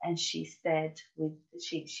place, and she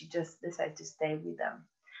just decided to stay with them.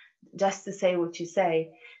 Just to say what you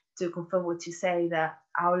say, to confirm what you say, that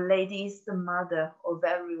Our Lady is the mother of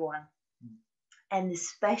everyone, and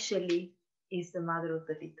especially is the mother of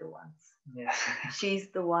the little ones. Yeah. She's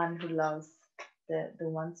the one who loves the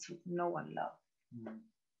ones who no one loves.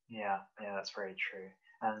 Yeah, that's very true.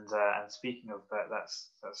 And speaking of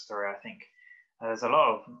that story, I think there's a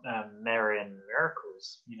lot of Marian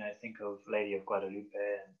miracles. You know, think of Lady of Guadalupe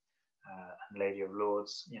and Lady of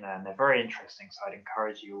Lourdes. You know, and they're very interesting. So I'd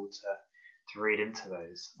encourage you all to read into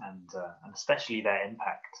those, and especially their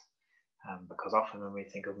impact, because often when we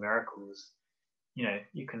think of miracles, you know,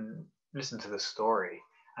 you can listen to the story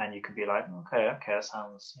and you can be like, okay, that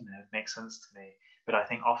sounds, you know, makes sense to me. But I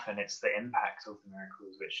think often it's the impact of the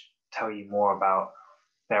miracles which tell you more about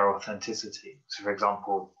their authenticity. So, for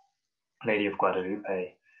example, Lady of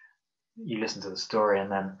Guadalupe, you listen to the story,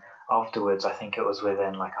 and then afterwards, I think it was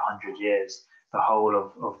within like 100 years, the whole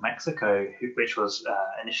of Mexico, which was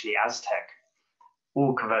initially Aztec,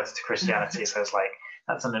 all converted to Christianity. So it's like,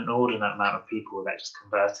 that's an inordinate amount of people that just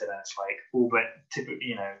converted, and it's like all but typically,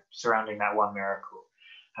 you know, surrounding that one miracle.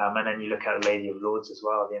 And then you look at Lady of Lourdes as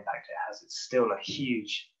well, the impact it has. It's still a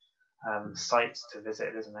huge site to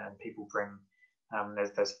visit, isn't it? And people bring,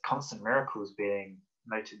 there's constant miracles being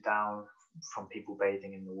noted down from people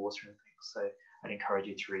bathing in the water and things. So I'd encourage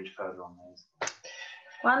you to read further on those.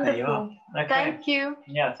 Wonderful. There you are. Okay. Thank you.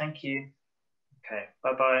 Yeah, thank you. Okay,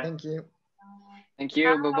 bye-bye. Thank you. Thank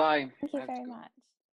you. Bye-bye. Thank you very much.